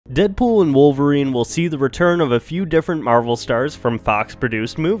Deadpool and Wolverine will see the return of a few different Marvel stars from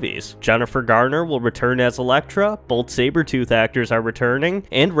Fox-produced movies. Jennifer Garner will return as Elektra, both Sabretooth actors are returning,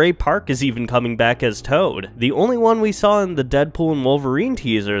 and Ray Park is even coming back as Toad. The only one we saw in the Deadpool and Wolverine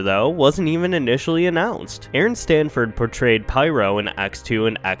teaser, though, wasn't even initially announced. Aaron Stanford portrayed Pyro in X2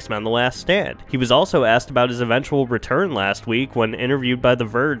 and X-Men: The Last Stand. He was also asked about his eventual return last week when interviewed by The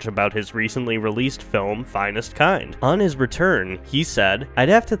Verge about his recently released film, Finest Kind. On his return, he said, "I'd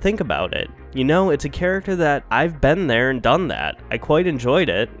have to think about it. You know, it's a character that I've been there and done that. I quite enjoyed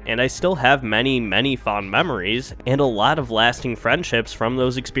it, and I still have many fond memories, and a lot of lasting friendships from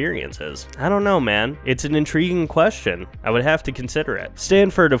those experiences. I don't know, man. It's an intriguing question. I would have to consider it."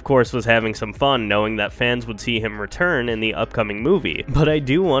 Stanford, of course, was having some fun knowing that fans would see him return in the upcoming movie, but I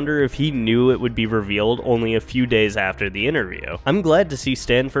do wonder if he knew it would be revealed only a few days after the interview. I'm glad to see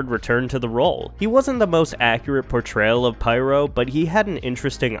Stanford return to the role. He wasn't the most accurate portrayal of Pyro, but he had an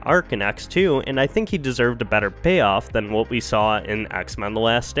interesting arc in X2, and I think he deserved a better payoff than what we saw in X-Men: The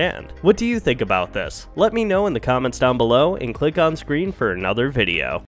Last Stand. What do you think about this? Let me know in the comments down below, and click on screen for another video.